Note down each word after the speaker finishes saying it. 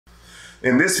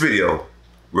In this video,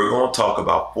 we're going to talk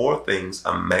about 4 things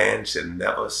a man should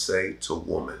never say to a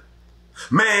woman.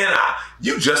 Man,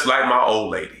 you just like my old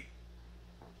lady.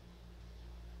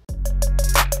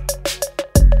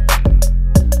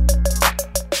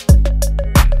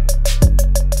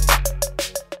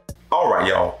 All right,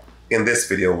 y'all. In this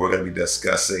video, we're going to be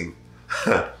discussing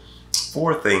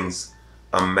 4 things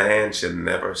a man should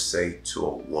never say to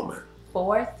a woman.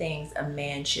 4 things a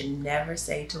man should never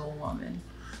say to a woman.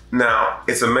 Now,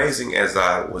 it's amazing as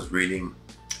I was reading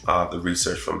the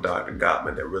research from Dr.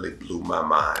 Gottman that really blew my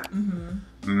mind.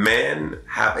 Men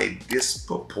have a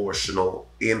disproportional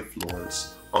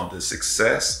influence on the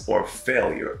success or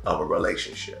failure of a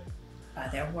relationship. By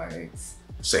their words.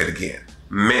 Say it again.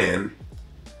 Men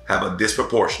have a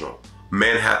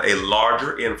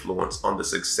larger influence on the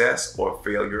success or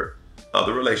failure of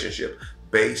the relationship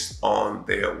based on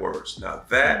their words. Now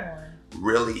that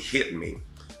really hit me.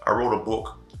 I wrote a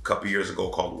book a couple years ago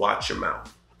called Watch Your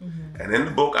Mouth. And in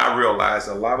the book, I realized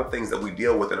a lot of things that we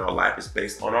deal with in our life is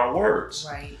based on our words.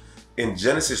 Right. In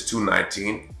Genesis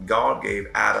 2:19, God gave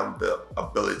Adam the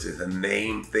ability to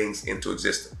name things into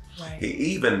existence. Right. He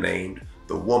even named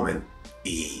the woman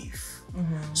Eve.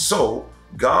 So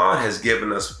God has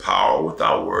given us power with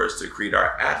our words to create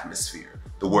our atmosphere.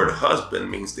 The word husband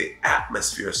means the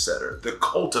atmosphere setter, the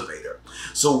cultivator.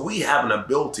 So we have an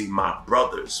ability, my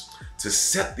brothers, to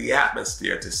set the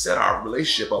atmosphere, to set our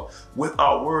relationship up with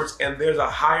our words. And there's a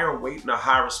higher weight and a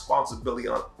higher responsibility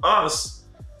on us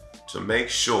to make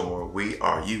sure we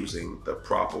are using the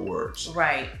proper words.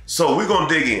 Right. So we're going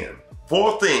to dig in.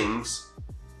 4 things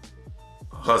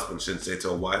a husband shouldn't say to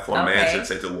a wife or a man shouldn't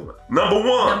say to a woman.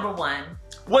 Number one.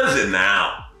 What is it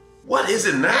now? What is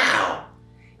it now?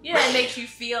 You know, it makes you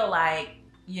feel like,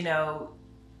 you know,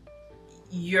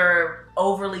 you're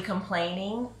overly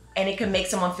complaining, and it can make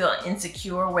someone feel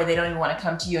insecure where they don't even want to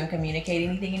come to you and communicate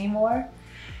anything anymore.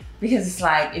 Because it's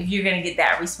like, if you're going to get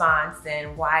that response,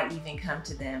 then why even come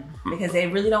to them? Because they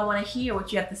really don't want to hear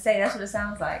what you have to say. That's what it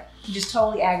sounds like. You're just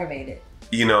totally aggravated.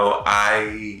 You know,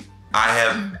 I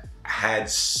have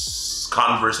had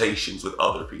conversations with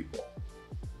other people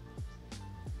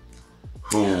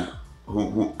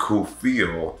who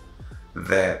feel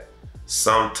that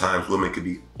sometimes women can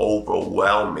be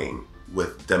overwhelming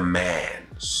with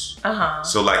demands.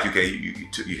 So like, okay,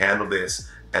 you handle this,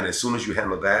 and as soon as you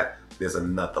handle that, there's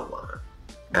another one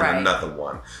and another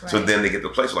one. So then they get to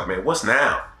the place like, man, what's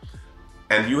now?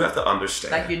 And you have to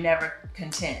understand. Like you're never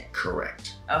content.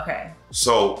 Correct. Okay.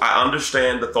 So I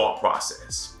understand the thought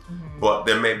process, but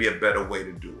there may be a better way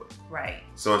to do it. Right.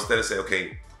 So instead of saying,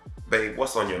 okay, babe,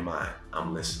 what's on your mind?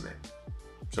 I'm listening.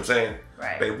 You know what I'm saying?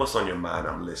 Right. Babe, what's on your mind?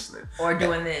 I'm listening. Or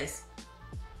doing this.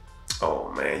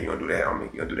 Oh man, you're gonna do that on me.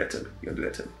 You're gonna do that to me. You're gonna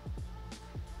do that to me.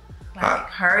 Like,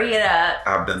 hurry it up.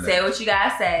 I've done that. Say what you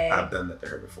gotta say. I've done that to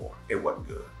her before. It wasn't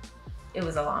good. It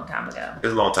was a long time ago. It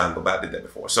was a long time ago, but I did that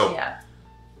before. So yeah.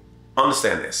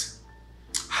 Understand this.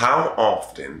 How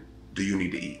often do you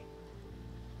need to eat?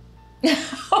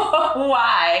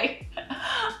 Why?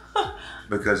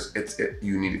 Because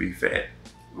you need to be fed.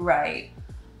 Right.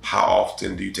 How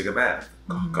often do you take a bath?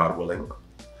 God willing.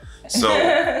 So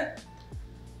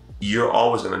you're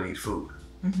always gonna need food.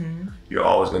 You're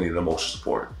always gonna need emotional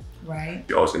support. Right.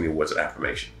 You're always gonna need words of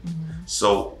affirmation.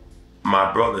 So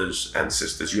my brothers and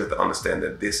sisters, you have to understand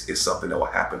that this is something that will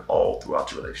happen all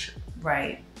throughout your relationship.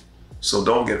 Right. So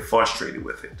don't get frustrated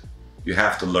with it. You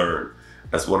have to learn.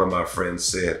 As one of my friends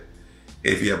said,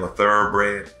 if you have a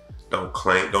thoroughbred, don't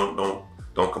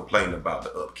complain about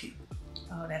the upkeep.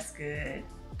 Oh, that's good.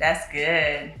 That's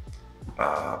good.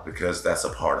 Because that's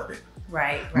a part of it.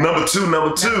 Right. Number two.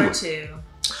 Number 2.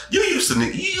 You used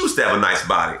to have a nice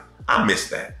body. I miss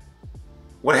that.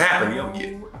 What happened?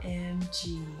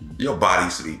 OMG. Your body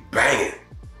used to be banging.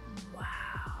 Wow.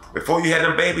 Before you had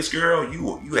them babies, girl,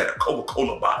 you had a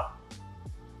Coca-Cola bottle.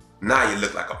 Now you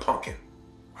look like a pumpkin.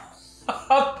 A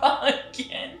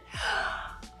pumpkin.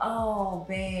 Oh,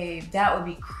 babe, that would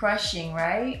be crushing,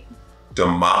 right?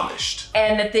 Demolished.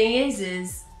 And the thing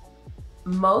is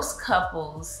most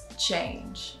couples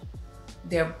change.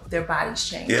 Their bodies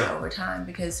change over time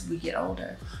because we get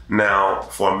older. Now,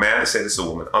 for a man to say this to a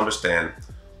woman, understand,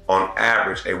 on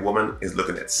average, a woman is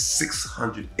looking at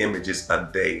 600 images a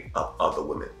day of other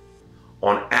women.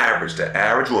 On average, the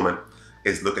average woman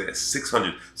is looking at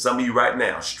 600. Some of you right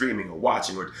now, streaming or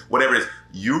watching or whatever it is,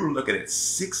 you're looking at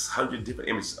 600 different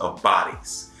images of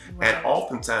bodies. Right. And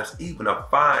oftentimes, even a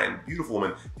fine, beautiful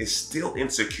woman is still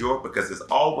insecure because there's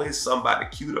always somebody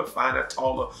cuter, finer,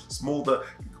 taller, smoother,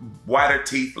 whiter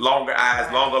teeth, longer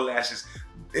eyes, longer lashes.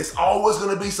 It's always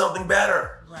gonna be something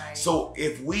better. Right. So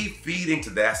if we feed into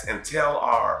that and tell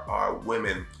our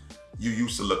women, you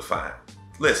used to look fine.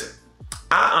 Listen,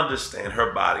 I understand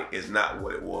her body is not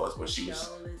what it was when she was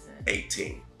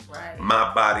 18. Right.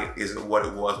 My body isn't what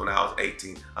it was when I was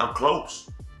 18. I'm close,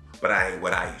 but I ain't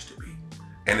what I used to be.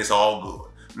 And it's all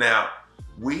good. Now,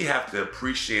 we have to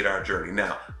appreciate our journey.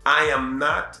 Now, I am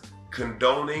not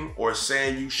condoning or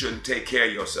saying you shouldn't take care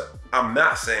of yourself. I'm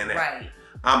not saying that. Right.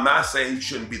 I'm not saying you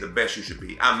shouldn't be the best you should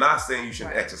be. I'm not saying you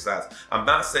shouldn't exercise. I'm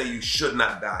not saying you should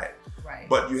not diet. Right.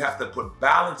 But you have to put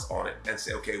balance on it and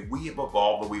say, okay, we have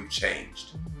evolved and we've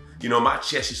changed. You know, my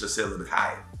chest used to sit a little bit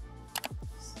higher.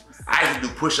 I used to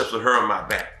do push-ups with her on my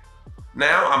back.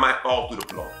 Now I might fall through the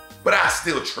floor, but I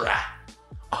still try.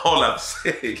 All I'm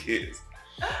saying is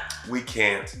we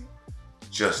can't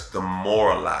just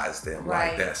demoralize them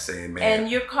like that, saying, man. And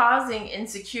you're causing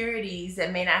insecurities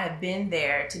that may not have been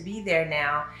there to be there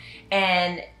now.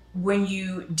 And when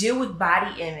you deal with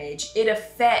body image, it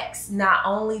affects not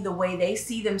only the way they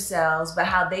see themselves, but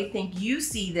how they think you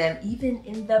see them, even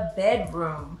in the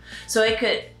bedroom. So it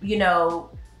could, you know,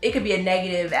 it could be a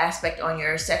negative aspect on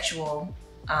your sexual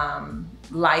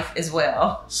life as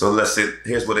well. So let's see,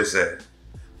 here's what it said.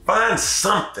 Find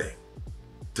something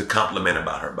to compliment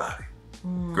about her body.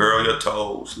 Girl, your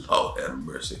toes, Lord have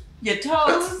mercy. Your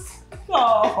toes?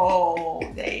 Oh,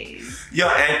 Dave. Your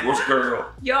ankles,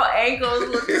 girl. Your ankles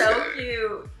look so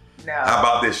cute. No. How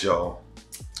about this, y'all?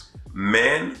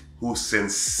 Men who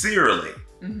sincerely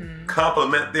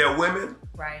compliment their women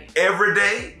every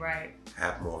day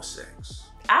have more sex.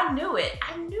 I knew it.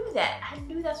 I knew that. I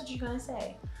knew that's what you're going to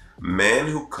say. Men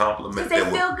who compliment their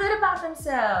women. Because they feel good about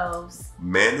themselves.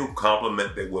 Men who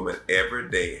compliment their women every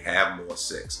day have more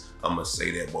sex. I'm going to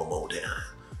say that one more time.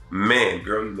 Man,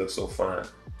 girl, you look so fine.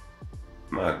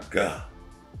 My God.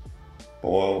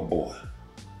 Boy, oh boy.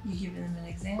 You giving them an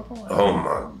example? Or? Oh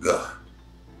my God.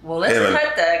 Well, let's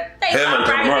cut the thing off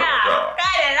right now.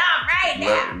 Cut it off right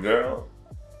now. Look, girl,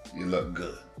 you look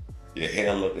good. Your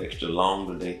hair look extra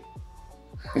long today.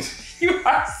 You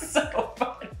are so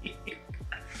funny.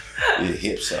 Your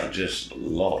hips are just,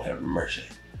 Lord have mercy.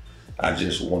 I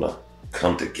just want to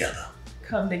come together.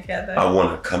 Come together. I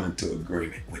want to come into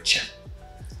agreement with you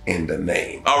in the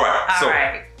name. All right. All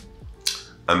right.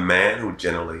 A man who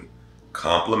generally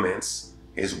compliments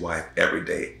his wife every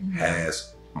day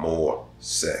has more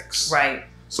sex. Right.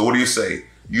 So what do you say?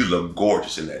 You look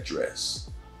gorgeous in that dress.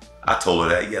 I told her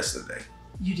that yesterday.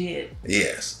 You did?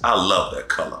 Yes. I love that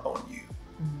color on you.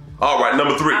 All right,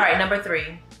 number 3. All right, number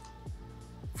 3.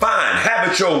 Fine,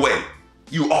 have it your way.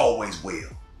 You always will.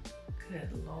 Good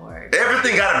Lord.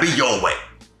 Everything gotta be your way.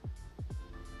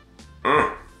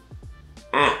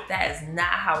 That is not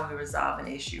how we resolve an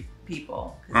issue,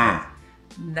 people. That's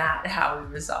not how we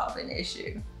resolve an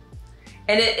issue.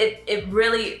 And it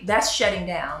really, that's shutting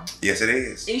down. Yes, it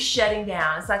is. It's shutting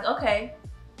down. It's like, okay.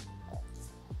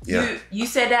 Yeah. You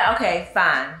said that, okay,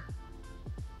 fine.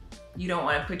 You don't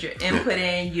want to put your input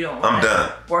in. You don't want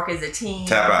to work as a team.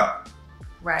 Tap out.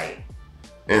 Right.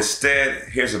 Instead,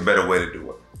 here's a better way to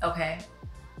do it. Okay.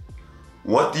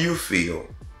 What do you feel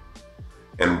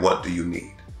and what do you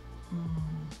need?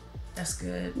 That's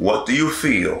good. What do you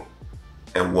feel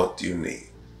and what do you need?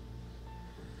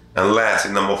 And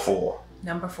lastly, number 4.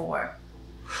 Number 4.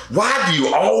 Why do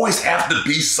you always have to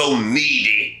be so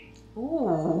needy?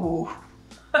 Ooh.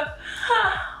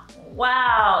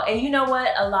 Wow. And you know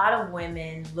what? A lot of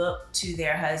women look to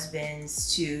their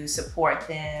husbands to support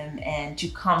them and to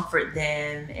comfort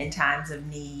them in times of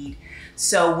need.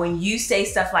 So when you say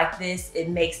stuff like this, it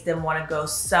makes them want to go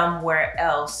somewhere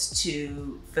else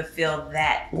to fulfill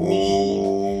that need.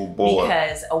 Oh boy.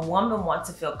 Because a woman wants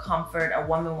to feel comfort. A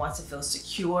woman wants to feel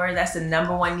secure. That's the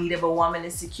number 1 need of a woman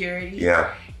is security.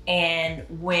 Yeah. And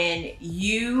when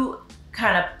you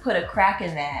kind of put a crack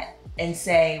in that and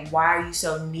say, why are you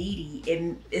so needy?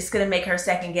 It's going to make her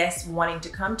second guess wanting to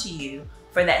come to you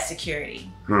for that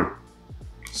security.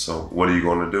 So what are you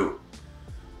going to do?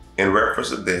 In reference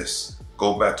to this,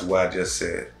 go back to what I just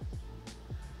said.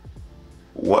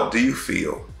 What do you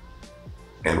feel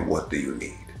and what do you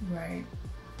need? Right.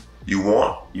 You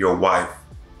want your wife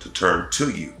to turn to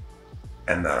you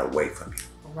and not away from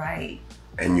you. Right.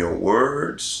 And your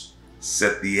words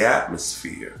set the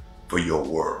atmosphere for your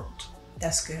world.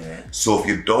 That's good. So if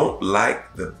you don't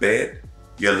like the bed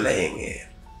you're laying in,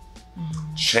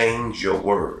 change your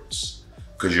words,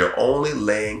 because you're only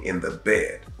laying in the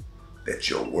bed that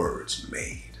your words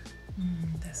made.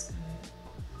 That's good.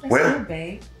 That's Well, good,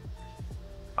 babe.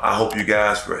 I hope you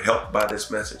guys were helped by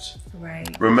this message. Right.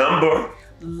 Remember,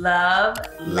 Love,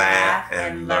 laugh,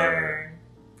 and learn.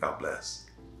 God bless.